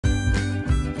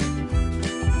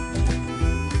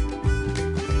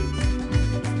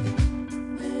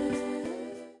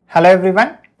Hello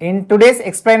everyone. In today's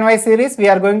Explain Why series, we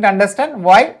are going to understand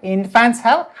why infants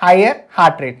have higher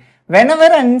heart rate. Whenever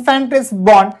an infant is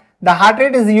born, the heart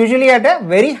rate is usually at a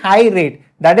very high rate,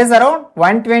 that is around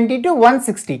 120 to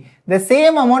 160. The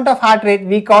same amount of heart rate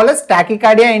we call as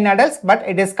tachycardia in adults, but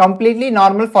it is completely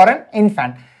normal for an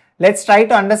infant. Let's try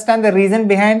to understand the reason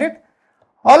behind it.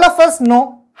 All of us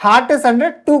know heart is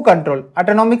under two control.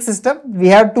 Autonomic system, we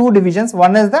have two divisions.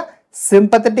 One is the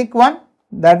sympathetic one,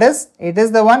 that is, it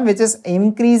is the one which is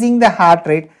increasing the heart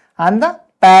rate, and the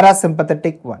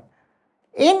parasympathetic one.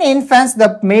 In infants,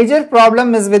 the major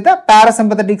problem is with the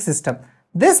parasympathetic system.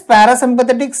 This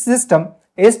parasympathetic system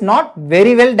is not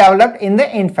very well developed in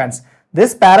the infants.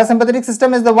 This parasympathetic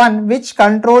system is the one which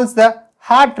controls the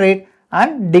heart rate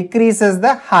and decreases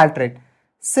the heart rate.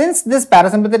 Since this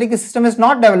parasympathetic system is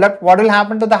not developed, what will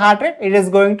happen to the heart rate? It is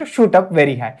going to shoot up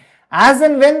very high. As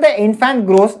and when the infant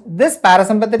grows, this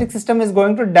parasympathetic system is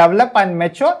going to develop and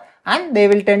mature, and they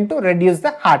will tend to reduce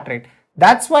the heart rate.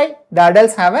 That's why the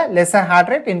adults have a lesser heart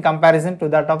rate in comparison to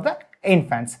that of the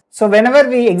infants. So whenever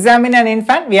we examine an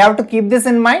infant, we have to keep this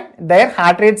in mind. Their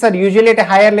heart rates are usually at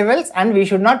higher levels, and we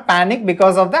should not panic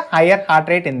because of the higher heart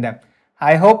rate in them.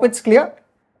 I hope it's clear.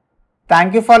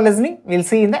 Thank you for listening. We'll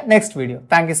see you in the next video.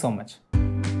 Thank you so much.